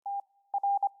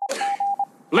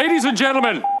Ladies and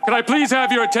gentlemen, can I please have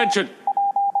your attention?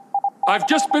 I've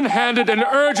just been handed an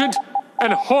urgent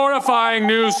and horrifying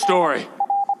news story.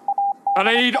 And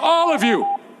I need all of you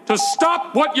to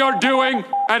stop what you're doing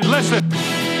and listen.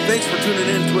 Thanks for tuning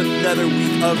in to another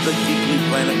week of the Geekly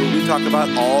Planet, where we talk about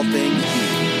all things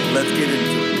geek. Let's get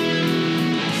into it.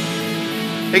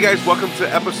 Hey guys, welcome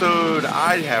to episode,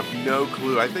 I have no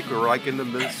clue. I think we're like in the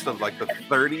midst of like the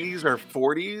 30s or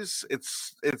 40s.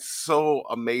 It's so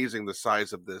amazing, the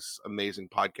size of this amazing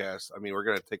podcast. I mean, we're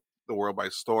going to take the world by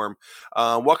storm.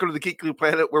 Welcome to the Geekly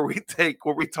Planet, where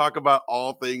we talk about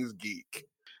all things geek.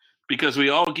 Because we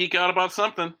all geek out about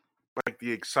something. Like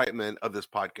the excitement of this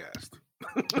podcast.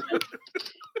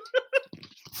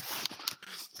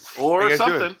 Or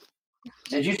something. Doing?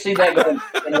 Did you see that going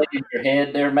in your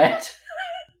head there, Matt?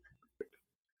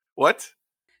 What?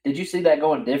 Did you see that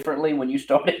going differently when you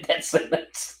started that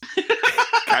sentence?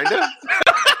 Kinda.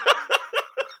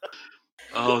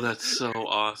 Oh, that's so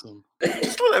awesome.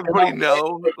 Just let everybody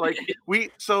know. Like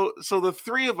so the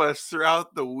three of us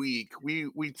throughout the week,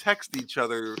 we text each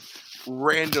other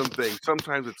random things.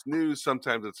 Sometimes it's news,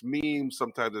 sometimes it's memes,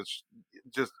 sometimes it's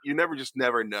just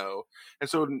never know. And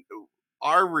so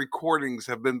our recordings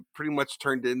have been pretty much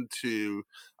turned into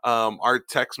our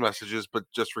text messages, but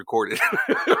just recorded.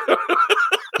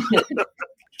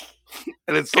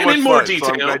 And it's so much in more fun. detail.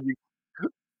 So I'm glad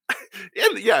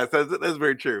yes, that's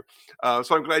very true.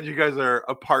 So I'm glad you guys are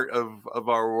a part of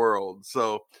our world.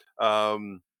 So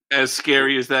as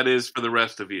scary as that is for the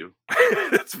rest of you.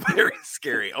 It's very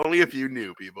scary. Only if you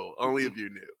knew, people. Only if you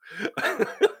knew.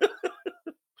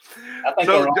 I think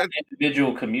our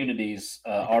individual communities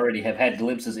already have had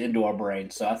glimpses into our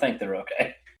brains, so I think they're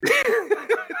okay.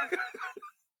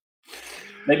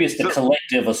 Maybe it's the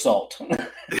collective assault.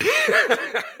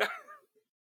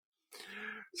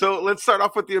 So let's start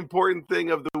off with the important thing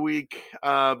of the week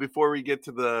before we get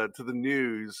to the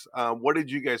news. What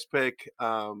did you guys pick?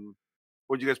 What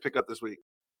did you guys pick up this week?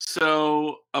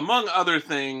 So, among other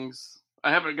things,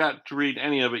 I haven't got to read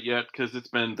any of it yet because it's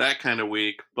been that kind of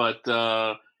week. But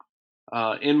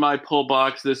in my pull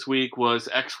box this week was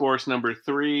X-Force number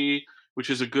 3,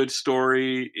 which is a good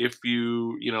story if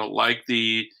you like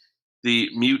the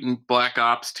mutant Black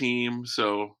Ops team.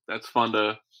 So that's fun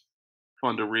to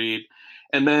read.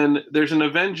 And then there's an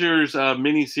Avengers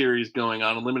mini-series going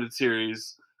on, a limited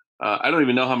series. I don't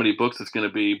even know how many books it's going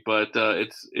to be, but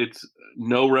it's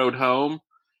No Road Home.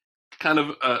 Kind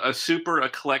of a super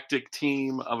eclectic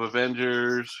team of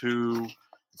Avengers who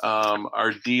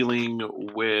are dealing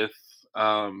with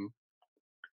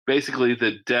basically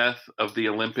the death of the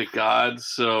Olympic gods.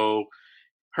 So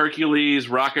Hercules,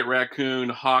 Rocket Raccoon,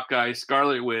 Hawkeye,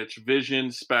 Scarlet Witch,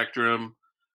 Vision, Spectrum,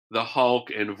 the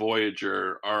Hulk, and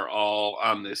Voyager are all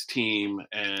on this team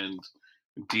and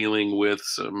dealing with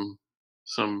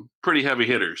some pretty heavy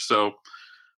hitters. So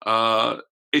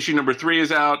issue number 3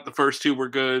 is out. The first 2 were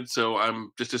good, so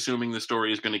I'm just assuming the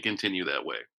story is going to continue that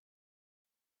way.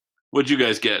 What'd you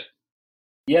guys get?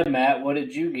 Yeah, Matt, what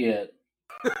did you get?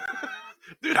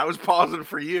 Dude, I was pausing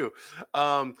for you.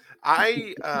 Well,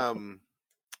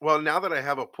 now that I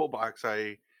have a pull box,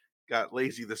 I got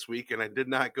lazy this week and I did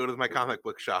not go to my comic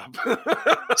book shop.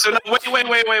 So no,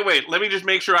 wait. Let me just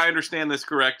make sure I understand this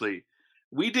correctly.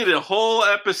 We did a whole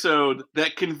episode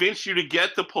that convinced you to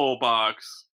get the pull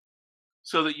box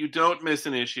so that you don't miss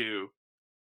an issue.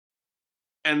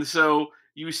 And so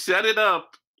you set it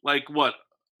up like what,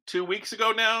 2 weeks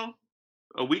ago now?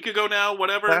 A week ago now,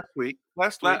 whatever? Last week.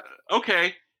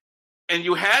 Okay. And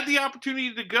you had the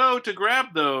opportunity to go to grab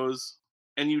those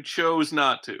and you chose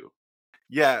not to.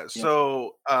 Yeah,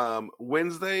 so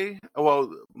Monday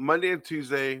and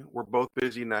Tuesday were both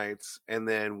busy nights, and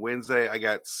then Wednesday I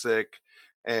got sick,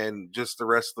 and just the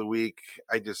rest of the week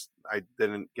I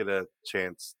didn't get a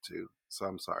chance to, so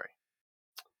I'm sorry.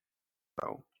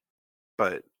 So,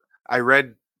 but I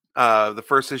read the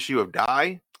first issue of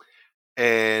Die,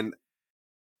 and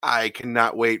I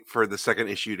cannot wait for the second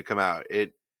issue to come out.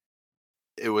 It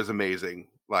was amazing.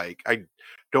 Like, I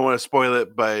don't want to spoil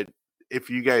it, but if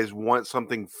you guys want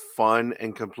something fun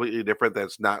and completely different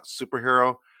that's not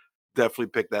superhero, definitely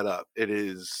pick that up.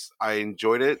 I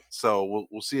enjoyed it, so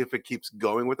we'll see if it keeps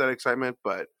going with that excitement.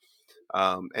 But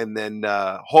and then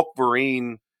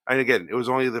Hulkverine, and again, it was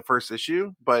only the first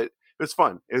issue, but it was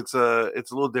fun. It's a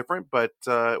little different, but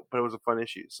it was a fun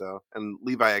issue. So, and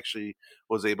Levi actually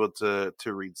was able to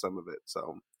read some of it,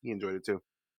 so he enjoyed it too.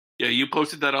 Yeah, you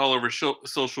posted that all over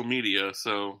social media,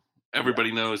 so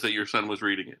everybody knows that your son was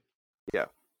reading it. Yeah.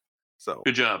 So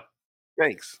good job.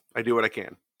 Thanks. I do what I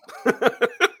can.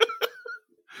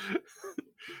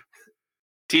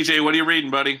 TJ, what are you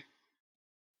reading, buddy?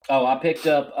 Oh, I picked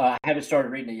up. I haven't started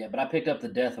reading it yet, but I picked up The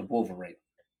Death of Wolverine.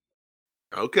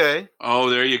 Okay. Oh,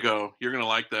 there you go. You're gonna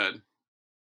like that.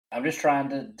 I'm just trying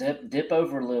to dip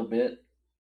over a little bit,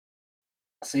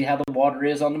 see how the water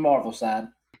is on the Marvel side.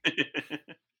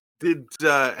 Did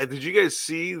you guys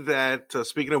see that?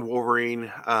 Speaking of Wolverine,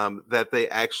 that they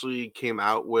actually came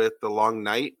out with The Long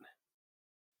Night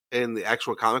in the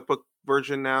actual comic book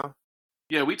version now?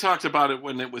 Yeah, we talked about it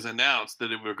when it was announced that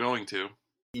we were going to.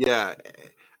 Yeah,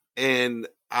 and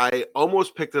I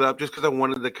almost picked it up just because I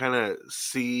wanted to kind of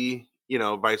see,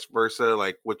 vice versa,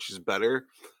 like which is better.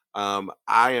 I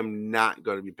am not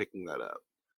going to be picking that up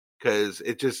because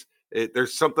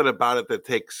there's something about it that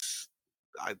takes,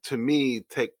 to me,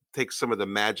 takes some of the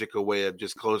magic away of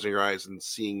just closing your eyes and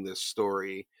seeing this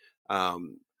story. I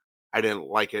didn't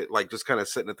like it, like just kind of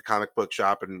sitting at the comic book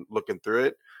shop and looking through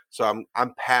it. So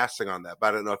I'm passing on that, but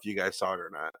I don't know if you guys saw it or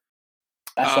not.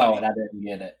 I saw it. I didn't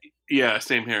get it. Yeah,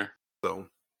 same here. So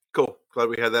cool. Glad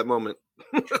we had that moment.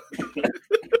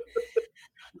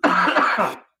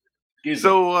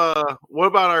 So what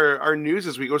about our news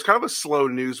this week? It was kind of a slow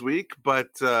news week, but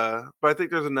I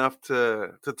think there's enough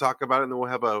to talk about it, and then we'll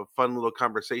have a fun little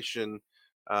conversation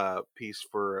piece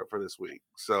for this week.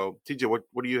 So TJ,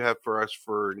 what do you have for us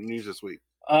for news this week?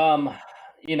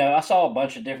 I saw a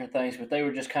bunch of different things, but they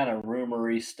were just kind of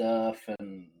rumory stuff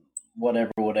and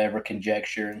whatever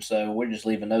conjecture, and so we're just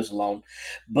leaving those alone.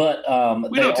 But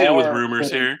we don't deal with rumors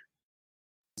here.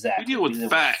 Exactly. We deal with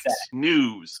facts,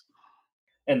 news.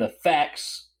 And the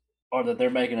facts are that they're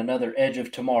making another Edge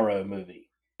of Tomorrow movie.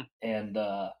 And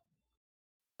I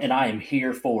am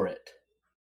here for it.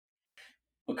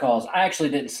 Because I actually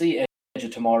didn't see Edge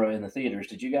of Tomorrow in the theaters.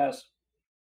 Did you guys?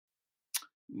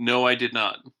 No, I did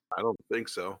not. I don't think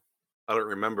so. I don't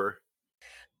remember.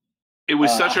 It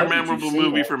was such a memorable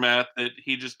movie for Matt that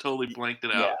he just totally blanked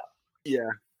it out. Yeah.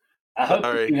 I hope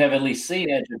you have at least seen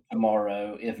Edge of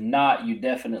Tomorrow. If not, you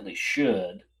definitely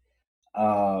should.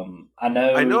 I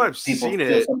know I've seen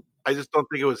it. I just don't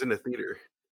think it was in the theater.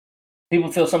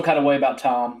 People feel some kind of way about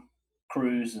Tom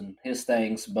Cruise and his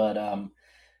things, but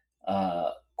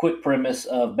quick premise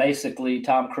of basically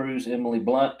Tom Cruise, Emily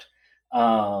Blunt.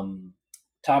 Tom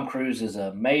Cruise is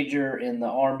a major in the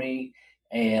Army,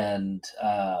 and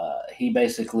he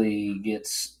basically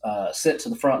gets sent to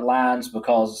the front lines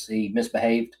because he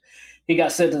misbehaved. He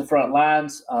got sent to the front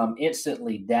lines,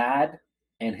 instantly died,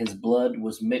 and his blood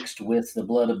was mixed with the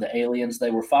blood of the aliens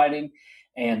they were fighting.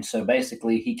 And so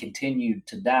basically he continued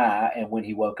to die. And when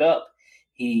he woke up,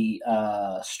 he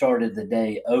started the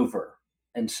day over.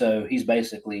 And so he's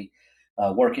basically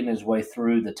working his way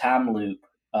through the time loop,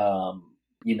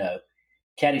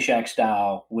 Caddyshack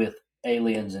style with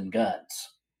aliens and guns.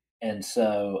 And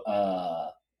so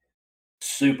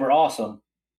super awesome.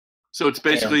 So it's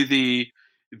basically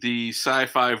the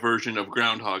sci-fi version of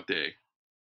Groundhog Day.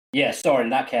 Yeah, sorry,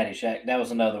 not Caddyshack. That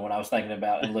was another one I was thinking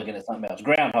about and looking at something else.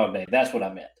 Groundhog Day, that's what I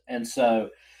meant. And so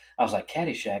I was like,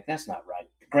 Caddyshack, that's not right.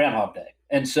 Groundhog Day.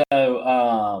 And so,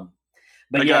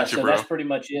 that's pretty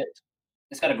much it.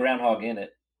 It's got a groundhog in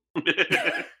it.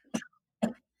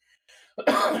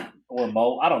 Or a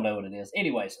mole. I don't know what it is.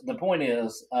 Anyways, the point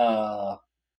is,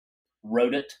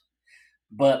 wrote it.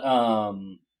 But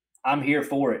I'm here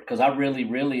for it because I really,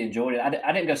 really enjoyed it. I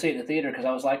didn't go see it in the theater because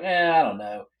I was like, I don't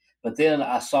know. But then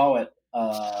I saw it.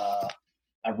 I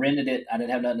rented it. I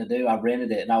didn't have nothing to do. I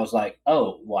rented it, and I was like,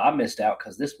 "Oh, well, I missed out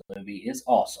because this movie is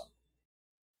awesome."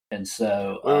 And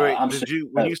so,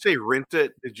 when you say rent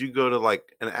it, did you go to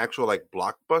like an actual like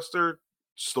Blockbuster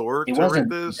store to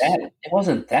rent this? It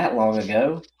wasn't that long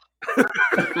ago.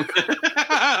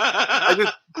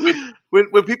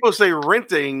 When people say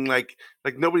renting, like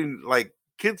nobody like.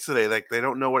 Kids today, like they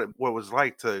don't know what it was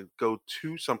like to go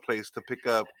to someplace to pick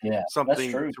up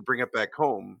something to bring it back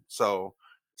home. So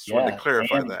just wanted to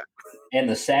clarify that. And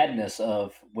the sadness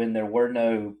of when there were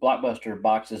no Blockbuster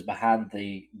boxes behind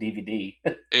the DVD.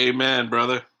 Amen,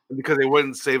 brother. Because they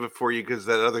wouldn't save it for you because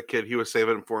that other kid, he was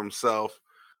saving it for himself.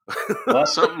 Well,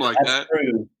 something like that.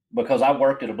 True, because I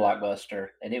worked at a Blockbuster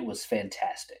and it was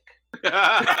fantastic.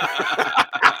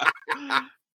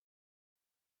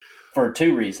 For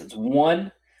two reasons.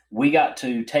 One, we got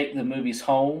to take the movies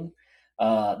home.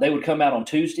 They would come out on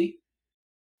Tuesday,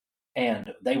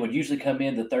 and they would usually come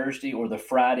in the Thursday or the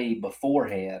Friday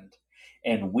beforehand,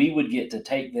 and we would get to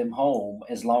take them home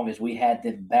as long as we had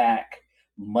them back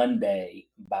Monday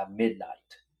by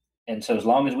midnight. And so as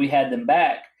long as we had them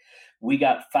back, we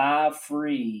got 5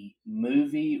 free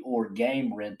movie or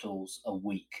game rentals a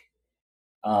week.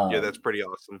 Yeah, that's pretty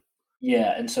awesome.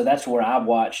 Yeah, and so that's where I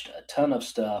watched a ton of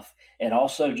stuff and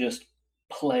also just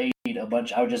played a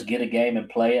bunch. I would just get a game and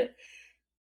play it.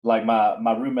 like my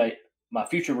roommate, my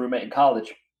future roommate in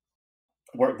college,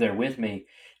 worked there with me,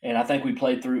 and I think we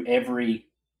played through every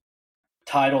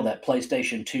title that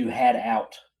PlayStation 2 had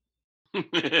out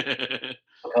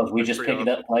because we That's just pretty pick it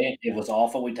up, play it. It was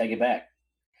awful, we take it back.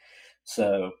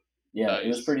 So yeah, it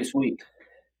was Nice. pretty sweet.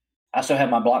 I still have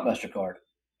my Blockbuster card,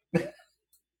 You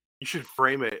should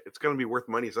frame it. It's going to be worth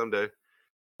money someday.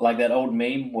 like that old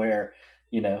meme where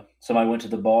somebody went to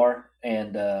the bar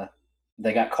and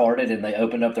they got carded and they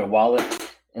opened up their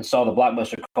wallet and saw the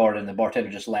Blockbuster card and the bartender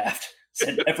just laughed,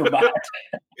 said never mind.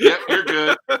 Yep, you're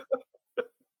good.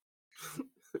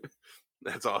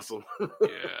 That's awesome.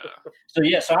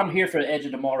 Yeah. So I'm here for the Edge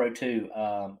of Tomorrow too.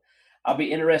 I'll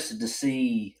be interested to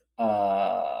see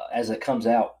as it comes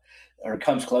out or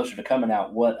comes closer to coming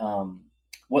out what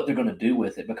they're going to do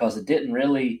with it, because it didn't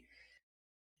really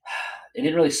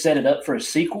set it up for a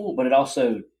sequel, but it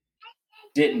also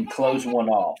didn't close one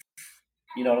off.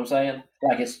 You know what I'm saying?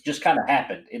 Like it's just kind of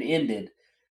happened. It ended,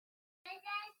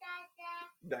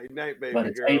 Night, baby but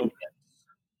it's girl. aliens.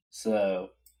 So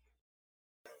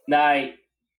night.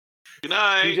 Good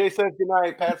night. TJ says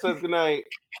goodnight. Pat says goodnight.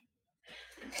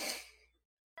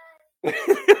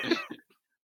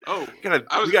 Oh,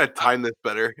 we gotta time this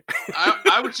better.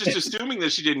 I was just assuming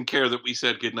that she didn't care that we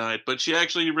said goodnight, but she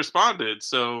actually responded,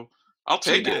 so I'll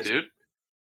take it, dude.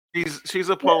 She's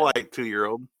a polite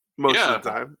 2-year-old most of the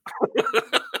time.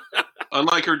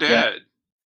 Unlike her dad.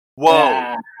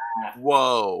 Whoa.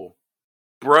 Whoa.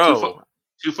 Bro.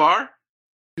 Too far?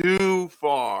 Too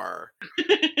far.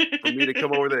 For me to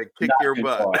come over there and kick your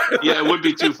butt. Yeah, it would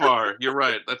be too far. You're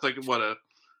right. That's like, what, a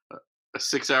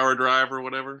 6-hour drive or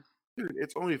whatever? Dude,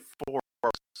 it's only 4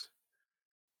 hours.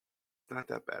 Not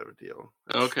that bad of a deal.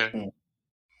 Okay.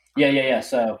 Yeah.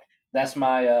 So that's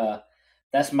my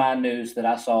news that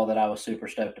I saw that I was super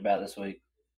stoked about this week.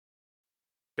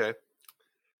 Okay.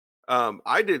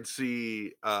 I did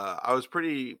see. I was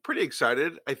pretty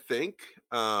excited. I think,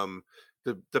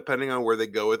 depending on where they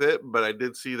go with it, but I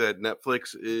did see that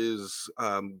Netflix is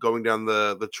going down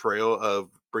the trail of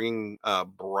bringing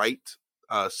Bright,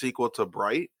 sequel to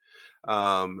Bright,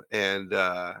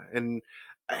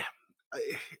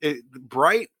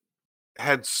 Bright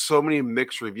had so many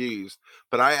mixed reviews,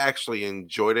 but I actually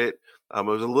enjoyed it. It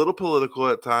was a little political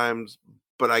at times,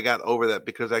 but I got over that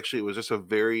because actually it was just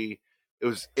it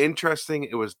was interesting.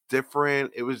 It was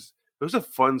different. It was a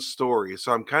fun story.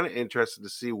 So I'm kind of interested to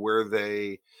see where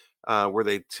they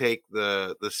take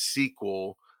the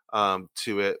sequel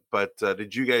to it. But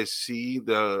did you guys see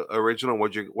the original?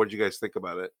 What'd you guys think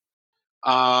about it?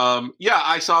 Yeah,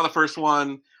 I saw the first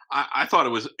one. I thought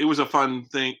it was a fun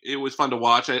thing. It was fun to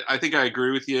watch. I think I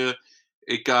agree with you.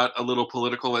 It got a little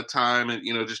political at time, and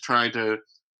just trying to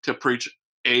preach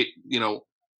a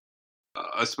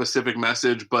specific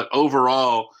message. But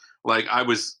overall, like I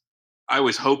was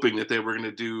hoping that they were going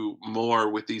to do more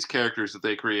with these characters that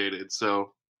they created.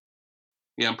 So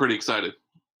yeah, I'm pretty excited.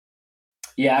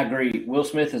 Yeah, I agree. Will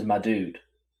Smith is my dude.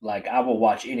 Like I will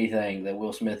watch anything that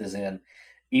Will Smith is in,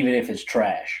 even if it's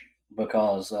trash,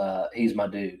 because he's my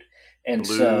dude. And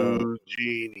Blue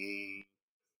Genie.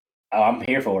 Oh, I'm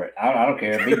here for it. I don't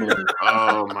care. Be blue.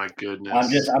 Oh my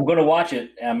goodness! I'm going to watch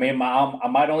it. I mean, I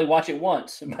might only watch it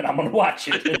once, but I'm going to watch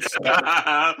it.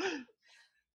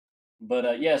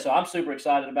 But yeah, so I'm super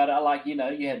excited about it. I like, you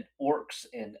had orcs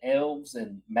and elves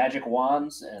and magic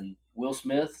wands and Will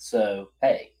Smith. So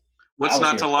hey, what's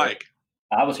not to like?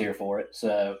 I was here for it.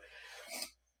 So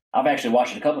I've actually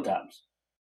watched it a couple times.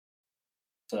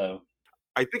 So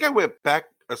I think I went back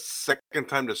a second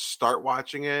time to start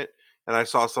watching it, and I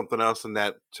saw something else, and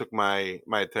that took my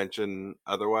attention.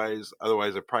 Otherwise, I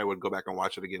probably would go back and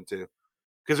watch it again too,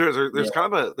 because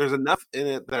there's enough in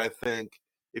it that I think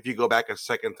if you go back a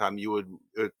second time, it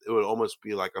would almost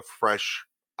be like a fresh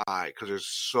eye, because there's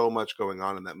so much going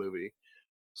on in that movie.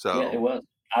 So yeah, it was.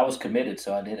 I was committed,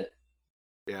 so I did it.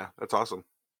 Yeah, that's awesome.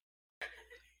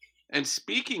 And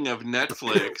speaking of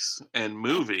Netflix and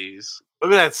movies,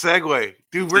 look at that segue,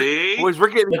 dude. We're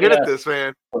getting good at this,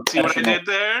 man. See what I did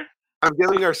there? I'm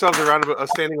giving ourselves a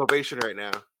standing ovation right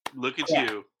now. Look at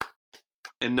you.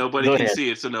 And nobody can see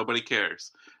it, so nobody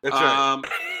cares. That's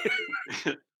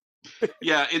right.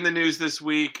 Yeah, in the news this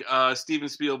week, Steven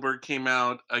Spielberg came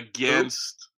out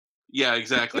against. Yeah,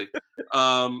 exactly.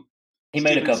 He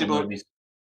made a couple movies.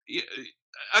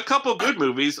 A couple good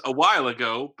movies a while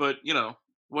ago, but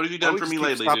what have you done for me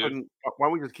lately, dude? Why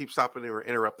don't we just keep stopping and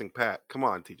interrupting Pat? Come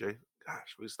on, TJ.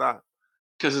 Gosh, we stop.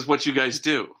 Because it's what you guys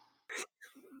do.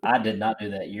 I did not do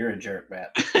that. You're a jerk,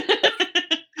 Matt.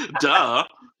 Duh.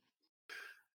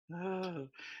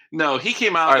 No, he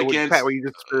came out against. Pat, were you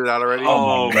just spit it out already?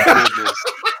 Oh my goodness.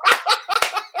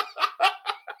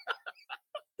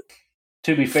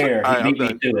 To be fair, All he right, I'm beat me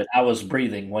done. to it. I was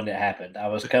breathing when it happened. I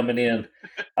was coming in.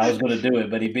 I was going to do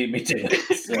it, but he beat me to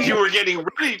it. So. You were getting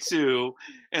ready to,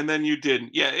 and then you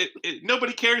didn't. Yeah,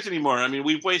 nobody cares anymore. I mean,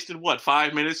 we've wasted,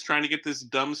 5 minutes trying to get this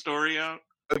dumb story out?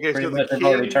 Okay, Pretty so much, I've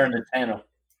already turned the channel.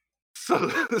 So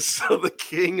the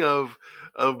king of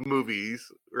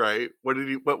movies, right?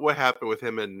 What happened with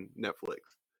him and Netflix?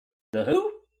 The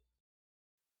who?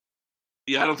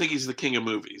 Yeah, I don't think he's the king of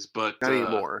movies, but Not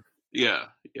anymore. Yeah.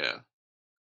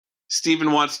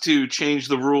 Steven wants to change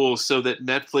the rules so that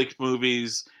Netflix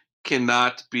movies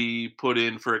cannot be put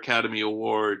in for Academy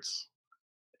Awards.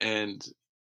 And,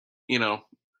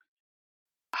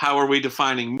 how are we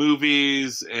defining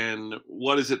movies, and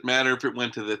what does it matter if it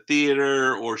went to the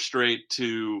theater or straight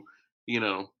to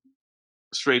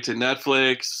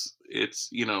Netflix? It's,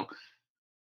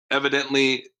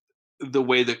 evidently the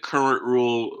way the current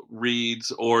rule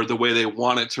reads, or the way they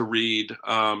want it to read,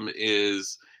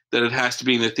 is that it has to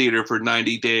be in the theater for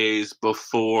 90 days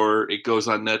before it goes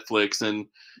on Netflix. And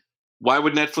why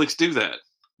would Netflix do that?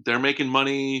 They're making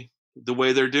money the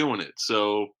way they're doing it.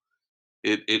 So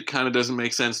it kind of doesn't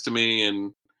make sense to me.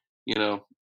 And,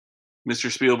 Mr.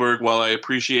 Spielberg, while I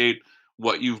appreciate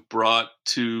what you've brought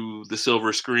to the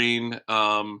silver screen,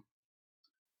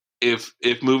 if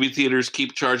movie theaters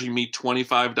keep charging me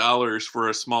 $25 for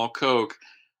a small Coke,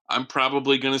 I'm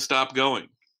probably going to stop going.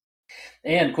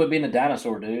 And quit being a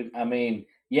dinosaur, dude. I mean,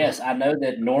 yes, I know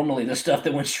that normally the stuff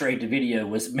that went straight to video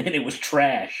was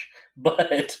trash,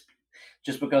 but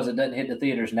just because it doesn't hit the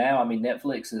theaters now, I mean,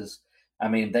 Netflix is,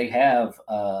 they have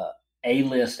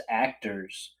A-list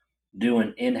actors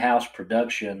doing in-house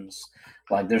productions.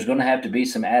 Like, there's going to have to be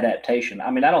some adaptation.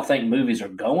 I mean, I don't think movies are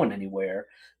going anywhere,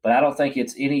 but I don't think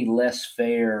it's any less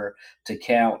fair to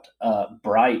count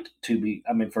Bright to be,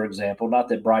 for example, not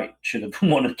that Bright should have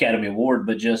won an Academy Award,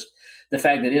 but just the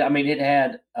fact that it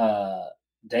had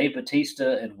Dave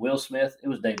Bautista and Will Smith. It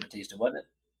was Dave Bautista, wasn't it?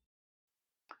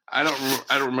 I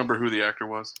don't remember who the actor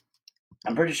was.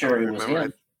 I'm pretty sure it was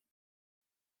him.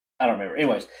 I don't remember.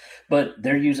 Anyways, but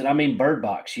they're using, Bird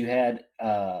Box. You had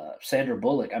Sandra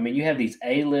Bullock. You have these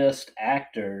A-list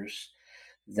actors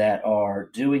that are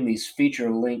doing these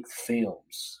feature-length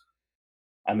films.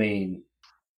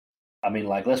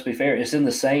 Like, let's be fair. It's in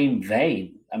the same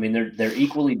vein. They're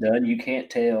equally done. You can't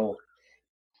tell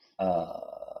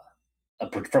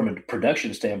from a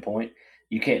production standpoint,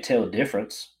 you can't tell a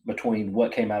difference between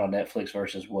what came out on Netflix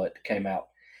versus what came out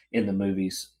in the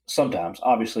movies. Sometimes,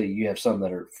 obviously, you have some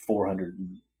that are $400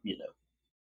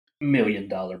 million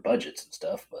budgets and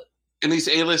stuff, and these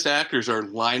A-list actors are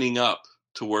lining up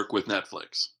to work with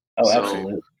Netflix. Oh,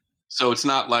 absolutely. So it's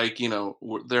not like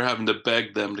they're having to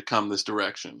beg them to come this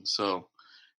direction. So,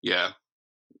 yeah,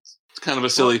 it's kind of a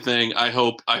silly thing. I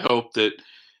hope that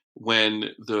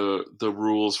when the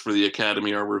rules for the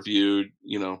Academy are reviewed,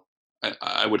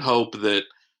 I would hope that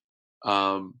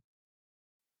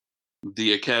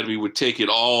the Academy would take it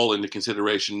all into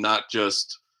consideration, not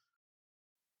just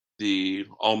the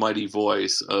almighty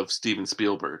voice of Steven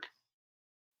Spielberg.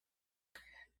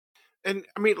 And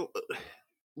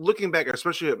looking back,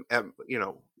 especially at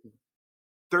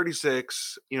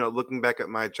 36, looking back at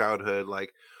my childhood,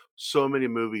 like so many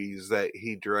movies that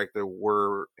he directed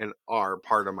were and are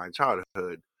part of my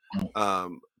childhood.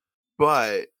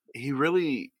 But he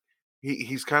really,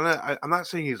 he's kind of, I'm not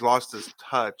saying he's lost his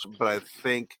touch, but I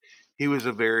think he was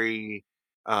a very,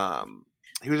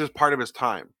 he was just part of his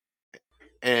time.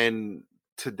 And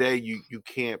today you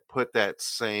can't put that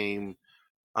same,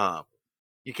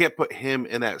 you can't put him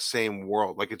in that same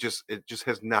world. Like it just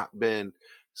has not been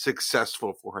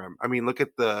successful for him. Look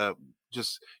at the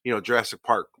Jurassic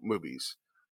Park movies.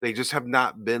 They just have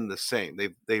not been the same.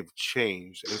 They've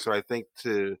changed. And so I think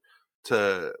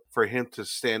for him to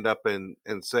stand up and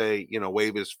say,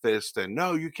 wave his fist and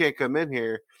no, you can't come in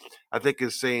here, I think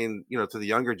is saying, to the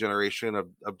younger generation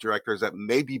of directors that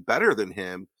may be better than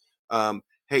him,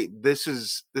 hey, this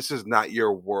is not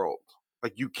your world.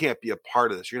 Like, you can't be a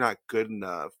part of this. You're not good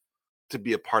enough to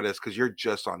be a part of this because you're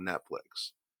just on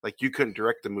Netflix. Like, you couldn't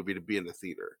direct the movie to be in the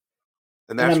theater.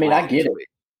 And that's I get it.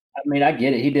 I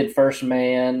get it. He did First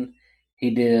Man. He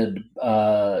did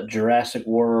Jurassic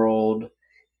World.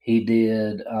 He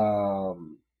did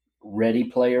Ready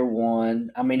Player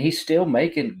One. He's still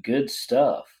making good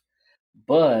stuff.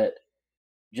 But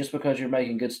just because you're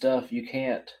making good stuff, you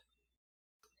can't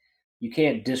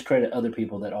discredit other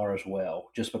people that are as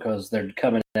well, just because they're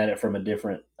coming at it from a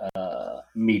different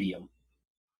medium.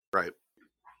 Right.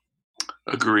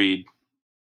 Agreed.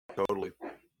 Totally.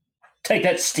 Take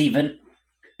that, Steven.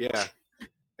 Yeah.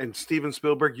 And Steven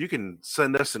Spielberg, you can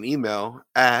send us an email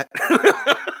at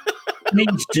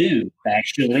means do,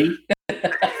 actually.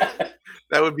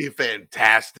 That would be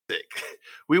fantastic.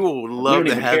 We will love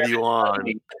to have you on.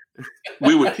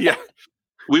 We would, Yeah,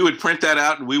 we would print that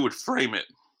out and we would frame it.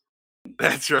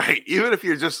 that's right. Even if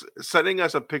you're just sending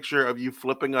us a picture of you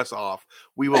flipping us off,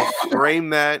 we will frame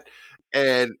that,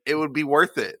 and it would be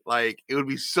worth it. Like, it would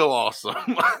be so awesome.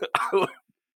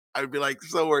 I'd be like,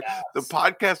 so we're the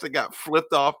podcast that got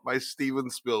flipped off by Steven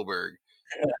Spielberg.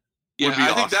 Yeah, would be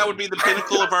I think that awesome. would be the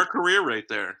pinnacle of our career right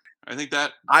there. I think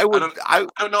that I would. I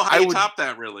don't know how you would- top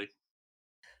that really.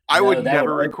 I No, would that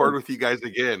never would record open- with you guys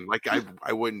again. Like,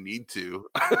 I wouldn't need to.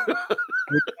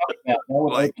 That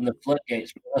would Like- open the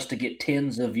floodgates for us to get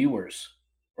tens of viewers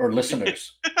or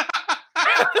listeners.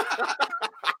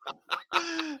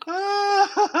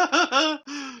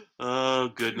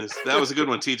 Oh goodness, that was a good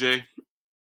one, TJ.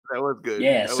 That was good.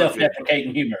 Yeah, That was good.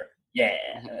 self-deprecating humor. Yeah.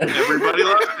 Everybody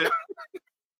loved it.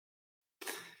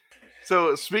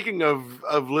 So speaking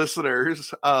of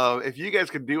listeners, if you guys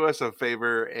could do us a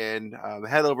favor and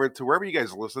head over to wherever you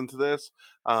guys listen to this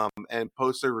and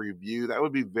post a review, that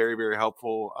would be very, very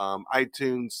helpful.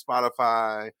 iTunes,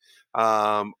 Spotify,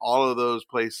 all of those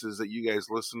places that you guys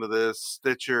listen to this,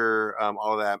 Stitcher,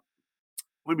 all of that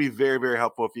would be very, very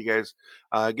helpful if you guys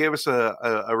gave us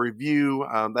a review.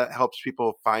 That helps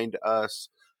people find us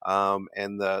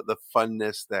and the fun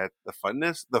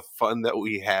that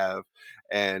we have,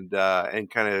 and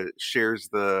kind of shares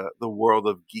the world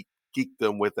of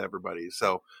geekdom with everybody.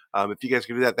 So if you guys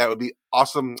can do that, that would be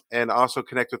awesome. And also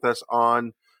connect with us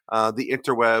on the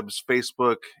interwebs,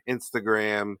 Facebook,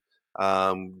 Instagram,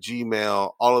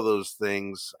 Gmail, all of those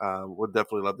things. Would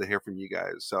definitely love to hear from you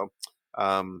guys. So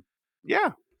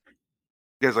yeah,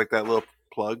 you guys like that little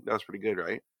plug? That was pretty good,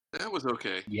 right? That was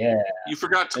okay. Yeah. You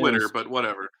forgot Twitter, was- but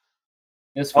whatever.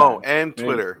 It's fine. Oh, and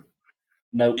Twitter,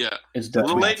 Nope. Yeah, It's a done.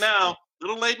 little late now.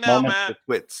 Moment. Matt. the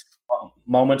twits.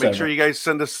 Moments Make over. sure you guys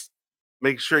send us.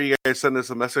 Make sure you guys send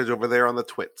us a message over there on the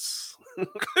twits.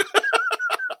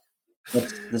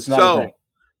 That's not a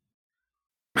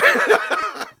thing.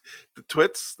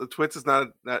 The twits is not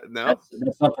no.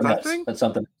 That's something That else. thing? That's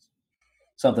something else.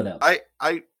 Something else.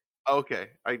 Okay.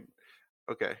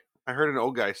 I heard an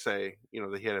old guy say,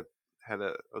 that he had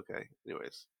a okay.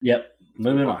 Anyways, Yep.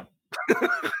 Moving on.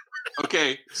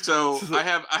 Okay, so I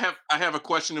have a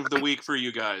question of the week for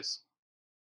you guys.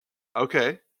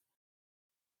 okay.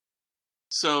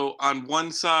 So on one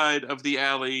side of the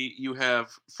alley you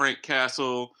have Frank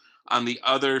Castle. On the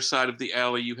other side of the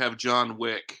alley you have John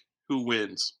Wick. Who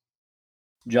wins?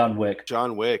 John Wick.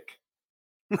 John Wick.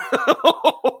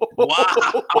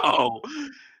 Wow,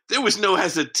 there was no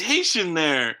hesitation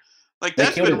there. Like, They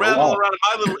that's killed been it rattling all. around in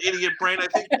my little idiot brain. I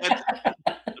think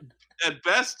at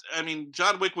best, I mean,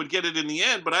 John Wick would get it in the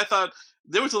end, but I thought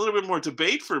there was a little bit more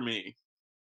debate for me.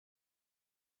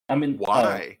 I mean,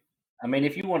 Why? I mean,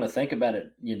 if you want to think about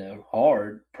it,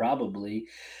 hard, probably.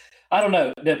 I don't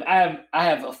know. Deb, I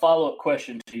have a follow-up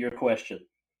question to your question.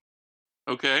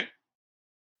 Okay.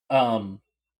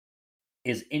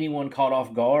 Is anyone caught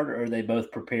off guard, or are they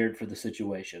both prepared for the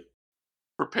situation?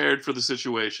 Prepared for the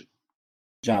situation.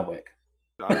 John Wick.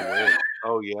 John Wick.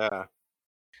 Oh yeah.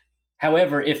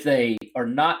 However, if they're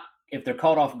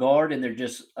caught off guard and they're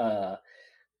just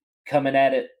coming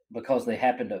at it because they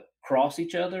happen to cross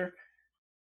each other,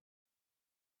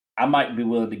 I might be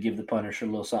willing to give the Punisher a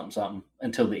little something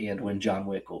until the end when John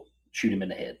Wick will shoot him in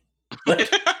the head.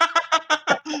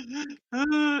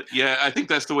 Yeah, I think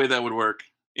that's the way that would work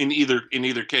in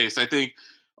either case. I think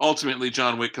ultimately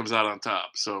John Wick comes out on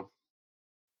top. So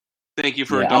thank you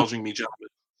for indulging me, John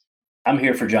Wick. I'm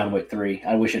here for John Wick 3.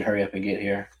 I wish it'd hurry up and get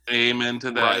here. Amen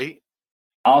to that. Right.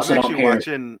 I also I'm don't actually care.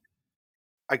 watching.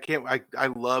 I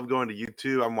love going to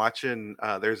YouTube. I'm watching.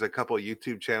 There's a couple of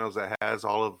YouTube channels that has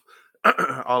all of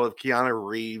Keanu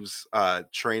Reeves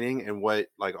training and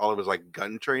all of his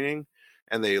gun training,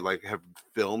 and they have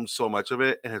filmed so much of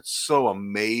it, and it's so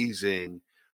amazing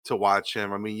to watch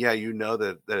him. I mean, yeah,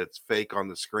 that it's fake on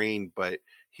the screen, but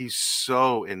he's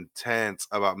so intense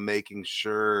about making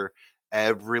sure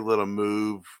every little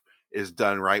move is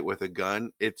done right with a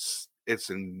gun. It's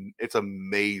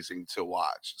amazing to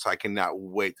watch. So I cannot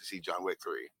wait to see John Wick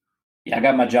 3. Yeah, I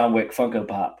got my John Wick Funko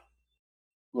Pop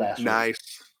last week.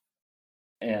 Nice.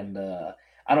 And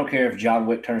I don't care if John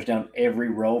Wick turns down every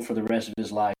role for the rest of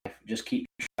his life. Just keep.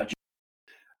 All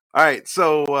right.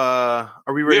 So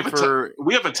are we ready for?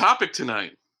 We have a topic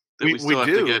tonight that we still have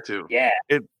to get to. Yeah.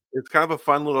 It's kind of a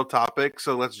fun little topic,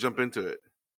 so let's jump into it.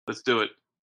 Let's do it.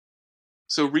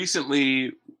 So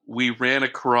recently we ran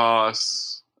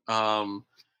across a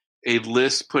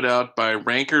list put out by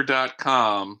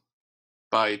Ranker.com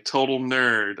by Total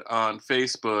Nerd on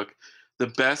Facebook the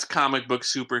best comic book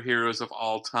superheroes of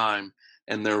all time,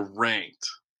 and they're ranked.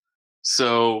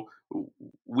 So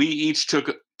we each took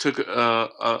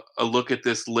a look at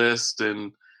this list,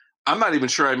 and I'm not even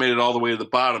sure I made it all the way to the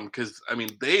bottom because I mean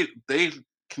they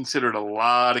considered a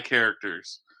lot of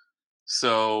characters.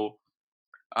 So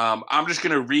I'm just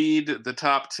going to read the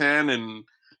top 10, and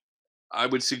I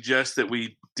would suggest that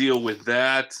we deal with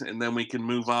that, and then we can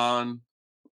move on,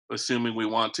 assuming we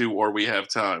want to or we have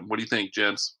time. What do you think,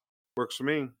 gents? Works for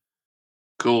me.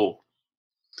 Cool.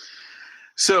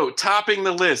 So, topping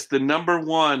the list, the number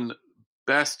one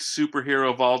best superhero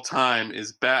of all time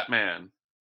is Batman,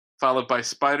 followed by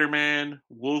Spider-Man,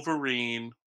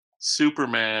 Wolverine,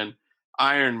 Superman,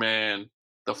 Iron Man,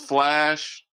 The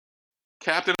Flash,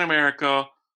 Captain America,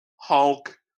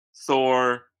 Hulk,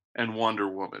 Thor, and Wonder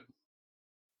Woman.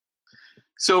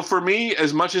 So for me,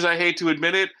 as much as I hate to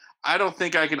admit it, I don't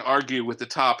think I can argue with the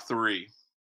top three.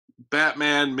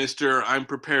 Batman, Mr. I'm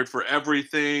prepared for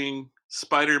everything.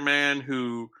 Spider-Man,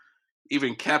 who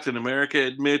even Captain America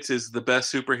admits is the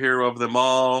best superhero of them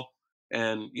all.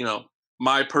 And, you know,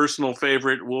 my personal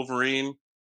favorite, Wolverine.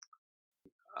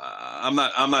 I'm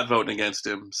not voting against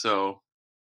him. So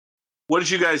what did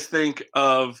you guys think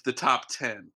of the top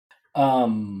 10?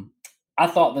 I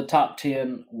thought the top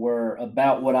 10 were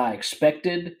about what I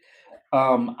expected.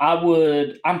 I'm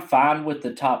fine with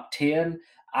the top 10.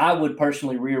 I would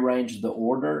personally rearrange the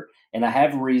order, and I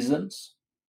have reasons.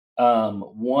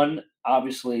 One,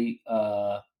 obviously,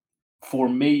 for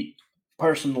me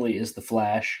personally, is The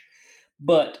Flash,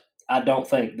 but I don't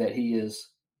think that he is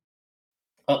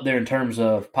up there in terms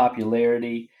of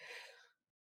popularity.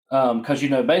 Because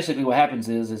basically what happens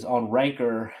is on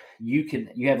Ranker you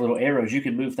have little arrows, you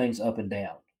can move things up and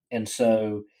down, and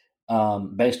so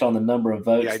based on the number of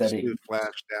votes I just moved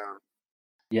Flash down.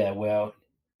 Yeah, well,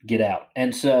 get out.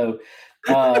 And so,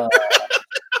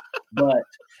 but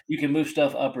you can move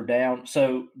stuff up or down.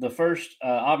 So the first,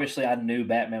 obviously, I knew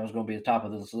Batman was going to be the top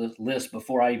of this list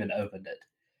before I even opened it.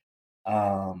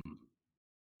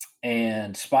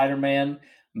 And Spider-Man,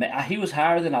 he was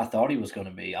higher than I thought he was going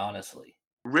to be, honestly.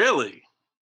 Really?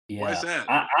 Yeah. Why is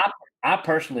that? I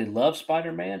personally love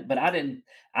Spider-Man, but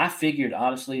I figured,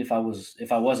 honestly, if I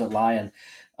wasn't lying,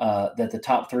 that the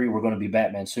top three were going to be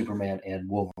Batman, Superman, and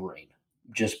Wolverine,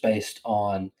 just based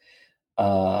on,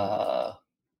 I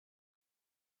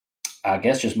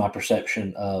guess, just my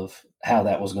perception of how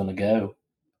that was going to go.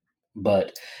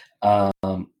 But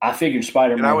I figured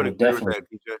Spider-Man would definitely.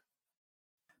 With that, PJ.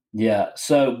 Yeah.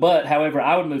 So, but however,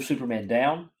 I would move Superman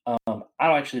down. I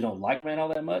actually don't like Man all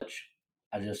that much.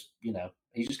 I just,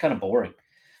 he's just kind of boring. I'm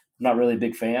not really a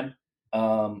big fan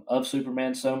of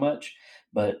Superman so much.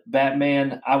 But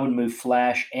Batman, I would move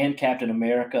Flash and Captain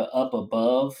America up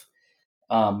above.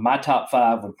 My top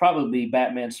five would probably be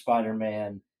Batman,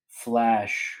 Spider-Man,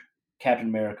 Flash, Captain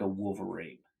America,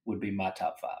 Wolverine would be my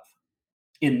top five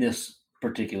in this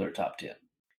particular top 10.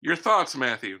 Your thoughts,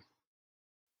 Matthew?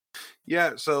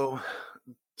 Yeah, so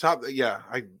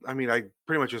I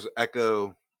pretty much just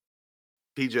echo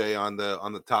PJ on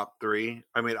the top three.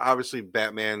 I mean, obviously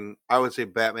Batman, I would say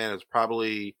Batman is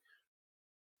probably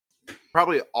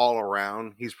all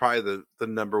around. He's probably the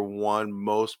number one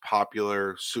most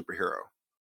popular superhero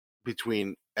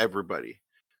between everybody.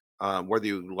 Whether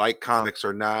you like comics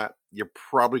or not, you're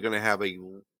probably going to have a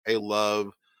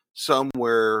love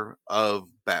somewhere of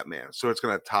Batman. So it's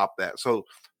going to top that. So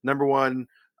number one,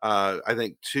 I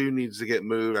think 2 needs to get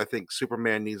moved. I think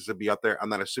Superman needs to be up there. I'm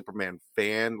not a Superman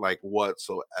fan, like,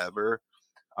 whatsoever.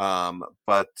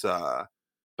 But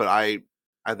I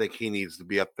think he needs to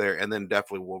be up there. And then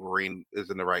definitely Wolverine is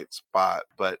in the right spot.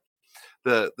 But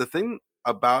the thing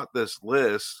about this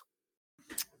list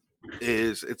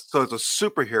is it's a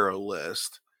superhero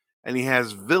list, and he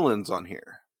has villains on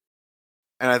here.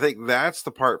 And I think that's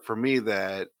the part for me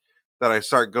that I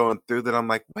start going through that I'm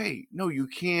like, wait, no, you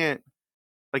can't.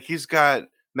 Like, he's got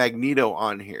Magneto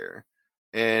on here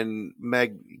and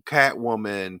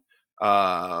Catwoman.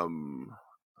 I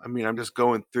mean, I'm just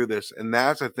going through this, and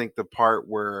that's, I think, the part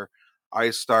where I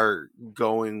start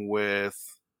going with,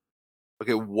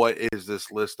 okay, what is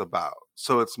this list about?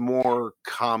 So it's more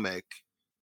comic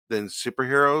than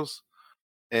superheroes,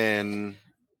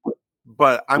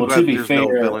 but I'm glad there's no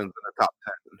villains in the top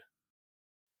 10.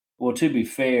 Well, to be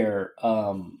fair,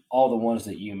 all the ones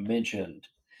that you mentioned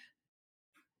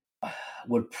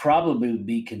would probably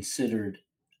be considered,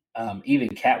 even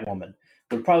Catwoman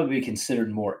would probably be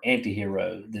considered more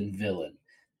anti-hero than villain.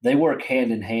 They work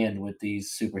hand in hand with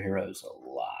these superheroes a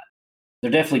lot.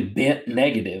 They're definitely bent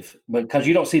negative, but because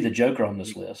you don't see the Joker on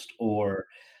this list, or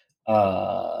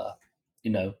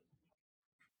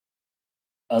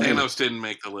Thanos didn't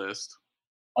make the list.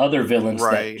 other villains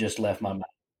Right. that just left my mind.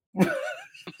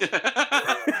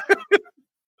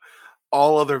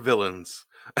 All other villains.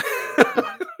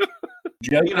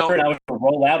 Joker, You know- and I was going to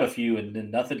roll out a few, and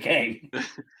then nothing came.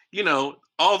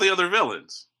 All the other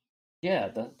villains. Yeah,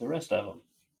 the rest of them.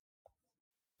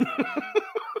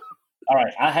 All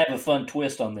right, I have a fun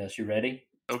twist on this. You ready?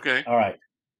 Okay. All right.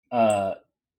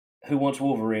 Who wants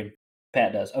Wolverine?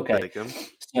 Pat does. Okay. Take him.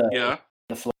 So Yeah.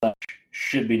 the Flash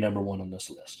should be number one on this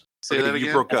list. Say Okay, that again.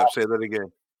 you broke up. Say that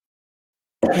again.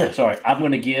 Sorry, I'm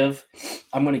going to give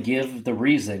the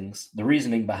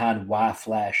reasoning behind why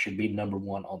Flash should be number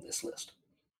one on this list.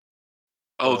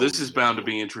 Oh, this is bound to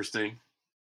be interesting.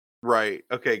 Right.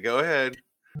 Okay, go ahead.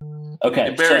 Okay.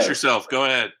 Embarrass so- yourself. Go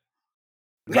ahead.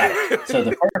 Got it. So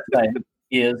the first thing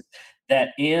is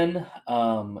that in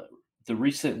the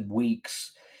recent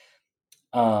weeks,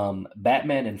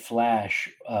 Batman and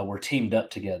Flash were teamed up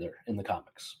together in the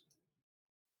comics,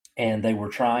 and they were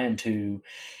trying to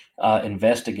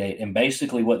investigate. And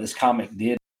basically, what this comic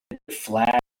did,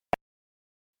 Flash,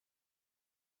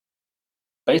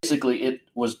 basically, it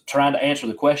was trying to answer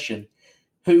the question: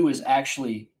 who is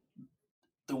actually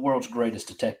the world's greatest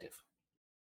detective?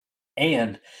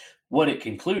 And what it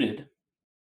concluded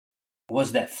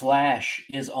was that Flash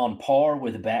is on par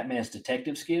with Batman's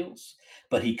detective skills,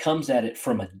 but he comes at it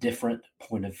from a different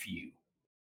point of view.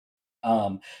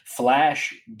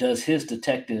 Flash does his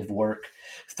detective work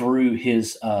through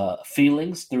his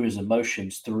feelings, through his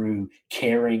emotions, through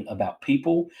caring about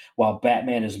people, while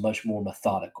Batman is much more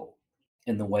methodical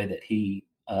in the way that he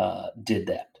did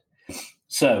that.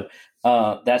 So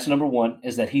that's number one,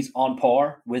 is that he's on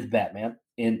par with Batman,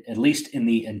 at least in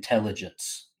the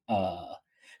intelligence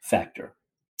factor.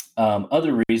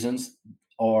 Other reasons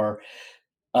are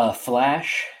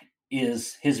Flash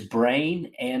is his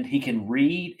brain, and he can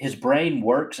read. His brain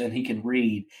works, and he can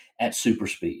read at super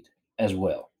speed as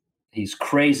well. He's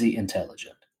crazy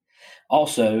intelligent.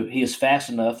 Also, he is fast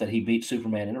enough that he beats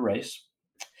Superman in a race.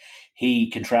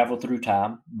 He can travel through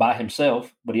time by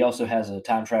himself, but he also has a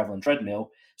time traveling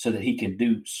treadmill so that he can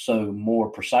do so more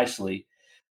precisely,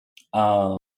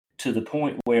 to the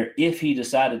point where if he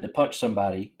decided to punch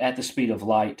somebody at the speed of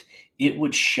light, it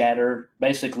would shatter.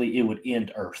 Basically, it would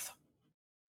end Earth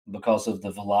because of the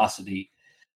velocity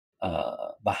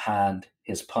behind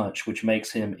his punch, which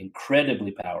makes him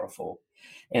incredibly powerful.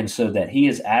 And so that he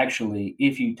is actually,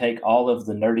 if you take all of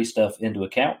the nerdy stuff into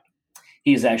account,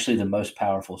 he is actually the most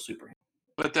powerful superhero.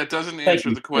 But that doesn't Thank answer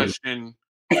you, the question.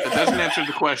 That doesn't answer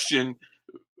the question.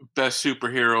 Best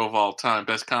superhero of all time.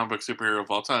 Best comic book superhero of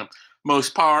all time.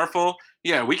 Most powerful.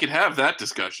 Yeah, we could have that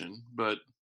discussion, but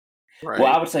Right.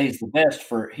 Well, I would say he's the best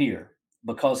for here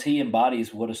because he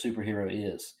embodies what a superhero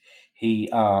is. He,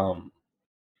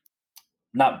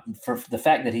 not for the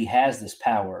fact that he has this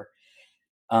power,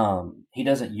 he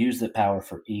doesn't use the power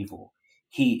for evil.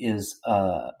 He is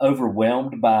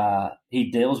overwhelmed by,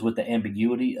 he deals with the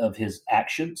ambiguity of his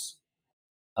actions.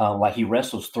 Like he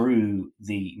wrestles through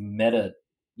the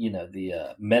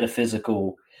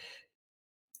metaphysical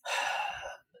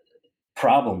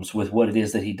problems with what it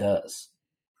is that he does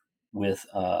with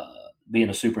being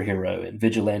a superhero and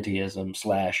vigilantism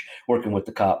 / working with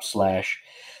the cops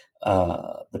 /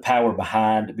 the power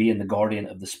behind being the guardian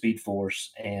of the Speed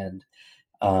Force. And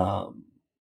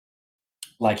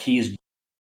like he is,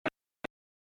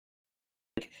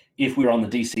 if we were on the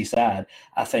DC side,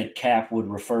 I think Cap would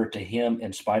refer to him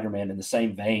and Spider-Man in the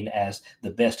same vein as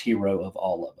the best hero of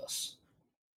all of us.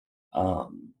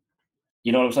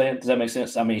 You know what I'm saying? Does that make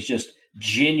sense? I mean, he's just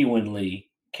genuinely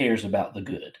cares about the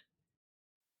good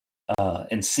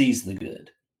and sees the good,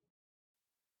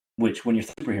 which when you're a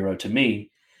superhero, to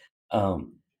me, I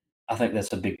think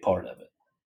that's a big part of it.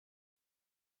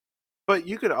 But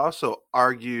you could also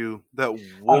argue that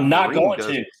Wolverine I'm not going does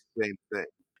to. the same thing.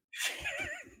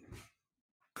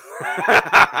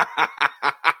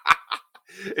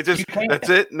 It just You can't. that's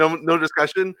it. No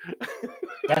discussion.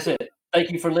 That's it.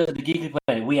 Thank you for listening to Geekly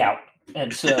Planet. We out.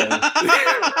 And so,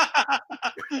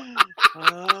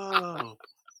 Oh.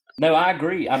 no, I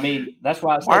agree. I mean, that's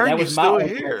why I said Why that are you was my still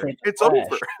argument here? for the It's Flash.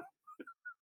 over.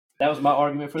 That was my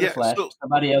argument for the Yeah, Flash.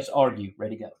 Somebody else argue.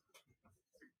 Ready, go.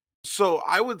 So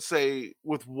I would say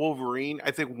with Wolverine,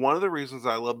 I think one of the reasons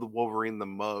I love the Wolverine the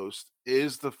most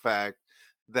is the fact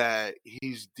that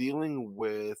he's dealing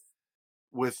with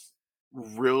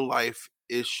real life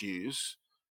issues,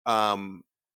 and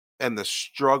the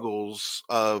struggles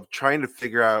of trying to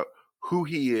figure out who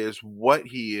he is, what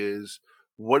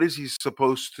is he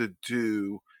supposed to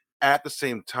do, at the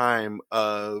same time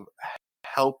of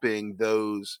helping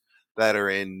those that are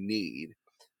in need.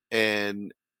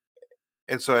 And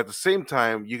so at the same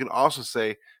time, you can also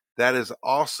say that is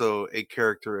also a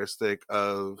characteristic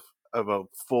of a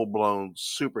full-blown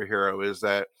superhero, is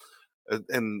that,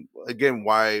 and again,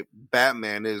 why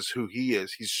Batman is who he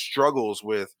is. He struggles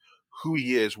with who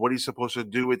he is, what he's supposed to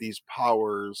do with these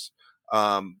powers,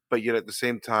 but yet at the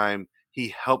same time,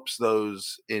 he helps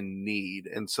those in need.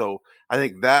 And so I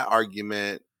think that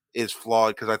argument is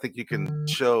flawed, because I think you can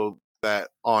show that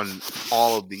on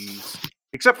all of these,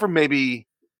 except for maybe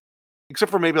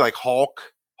like Hulk.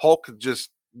 Hulk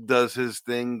just does his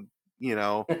thing,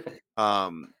 but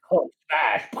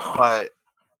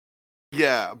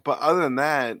yeah, but other than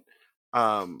that,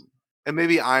 and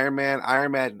maybe Iron Man,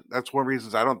 that's one of the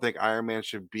reasons I don't think Iron Man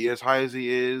should be as high as he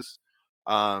is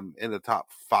in the top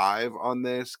 5 on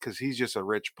this, because he's just a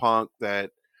rich punk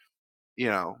that,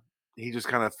 he just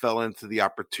kind of fell into the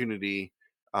opportunity,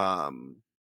 and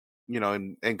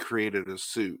created a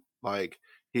suit. Like,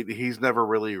 he's never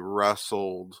really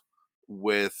wrestled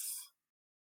with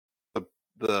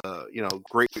the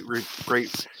great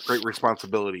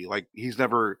responsibility. Like, he's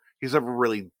never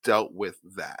really dealt with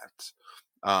that.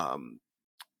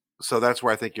 So that's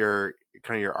where I think your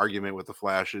argument with the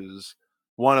Flash is,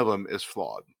 one of them is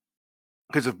flawed.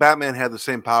 Because if Batman had the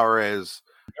same power as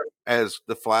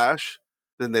the Flash,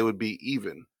 then they would be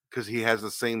even, because he has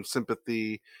the same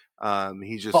sympathy.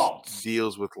 He just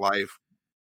deals with life.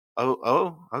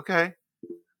 Oh, okay.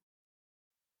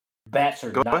 Bats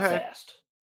are not fast.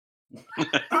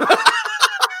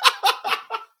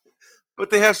 But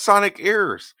they have sonic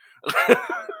ears.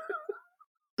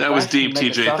 That was deep,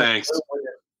 TJ. Thanks.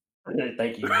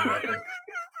 Thank you.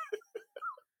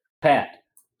 Pat,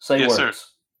 say yes, words. Sir.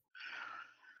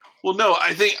 Well, no,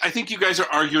 I think you guys are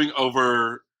arguing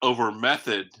over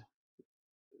method,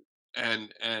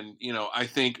 and I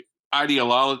think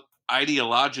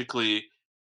ideologically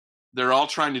they're all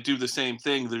trying to do the same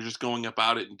thing. They're just going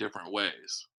about it in different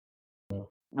ways,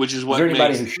 which is what there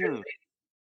anybody makes. Who shouldn't be?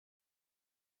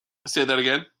 Say that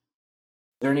again. Is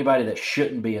there anybody that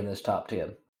shouldn't be in this top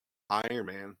 10? Iron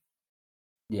Man.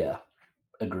 Yeah,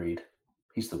 agreed.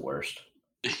 He's the worst.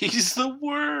 He's the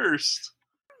worst.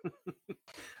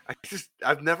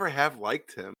 I've never have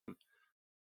liked him.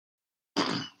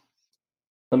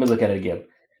 Let me look at it again.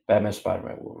 Batman,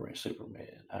 Spider-Man, Wolverine, Superman,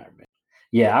 Iron Man.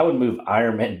 Yeah, I would move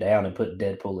Iron Man down and put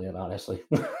Deadpool in, honestly.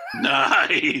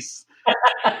 Nice.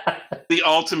 The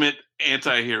ultimate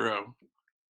anti-hero.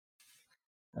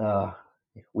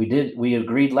 We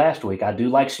agreed last week. I do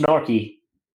like snarky.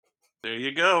 There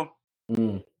you go.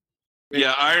 Mm.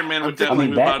 Yeah, Iron Man would definitely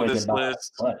move out of this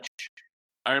list.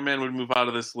 Iron Man would move out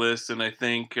of this list, and I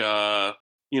think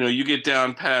you get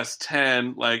down past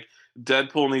 10, like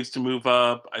Deadpool needs to move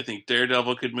up. I think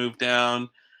Daredevil could move down.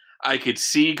 I could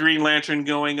see Green Lantern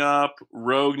going up.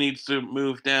 Rogue needs to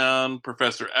move down.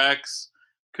 Professor X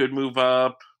could move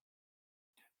up.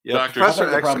 Yeah,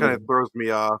 Professor X kind of throws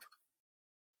me off.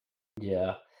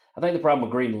 Yeah. I think the problem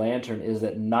with Green Lantern is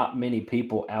that not many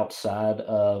people outside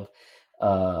of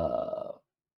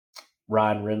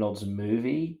Ryan Reynolds'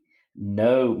 movie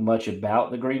know much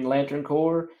about the Green Lantern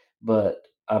Corps, but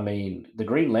I mean, the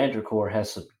Green Lantern Corps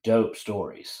has some dope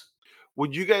stories.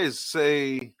 Would you guys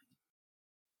say?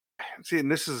 See,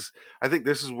 and I think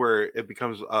this is where it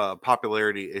becomes a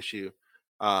popularity issue.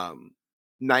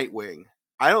 Nightwing.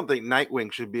 I don't think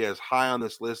Nightwing should be as high on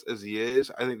this list as he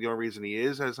is. I think the only reason he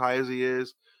is as high as he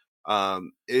is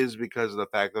because of the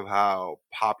fact of how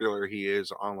popular he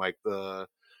is on like the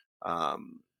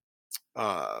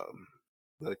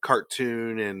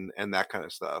cartoon and that kind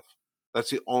of stuff. That's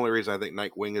the only reason I think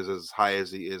Nightwing is as high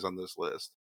as he is on this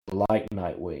list. Like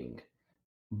Nightwing,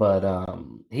 but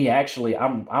he actually,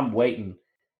 I'm waiting.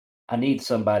 I need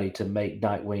somebody to make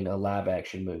Nightwing a live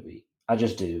action movie. I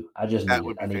just do. I just need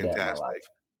it. I need that in my life.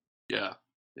 Yeah,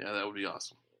 that would be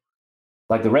awesome.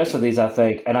 Like the rest of these, I